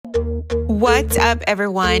What's up,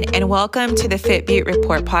 everyone, and welcome to the Fit Beaut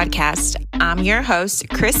Report podcast. I'm your host,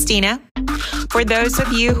 Christina. For those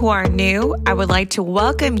of you who are new, I would like to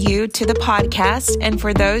welcome you to the podcast. And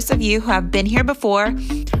for those of you who have been here before,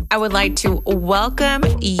 I would like to welcome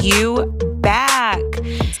you back.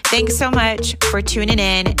 Thanks so much for tuning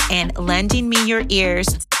in and lending me your ears.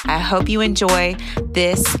 I hope you enjoy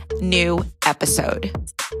this new episode.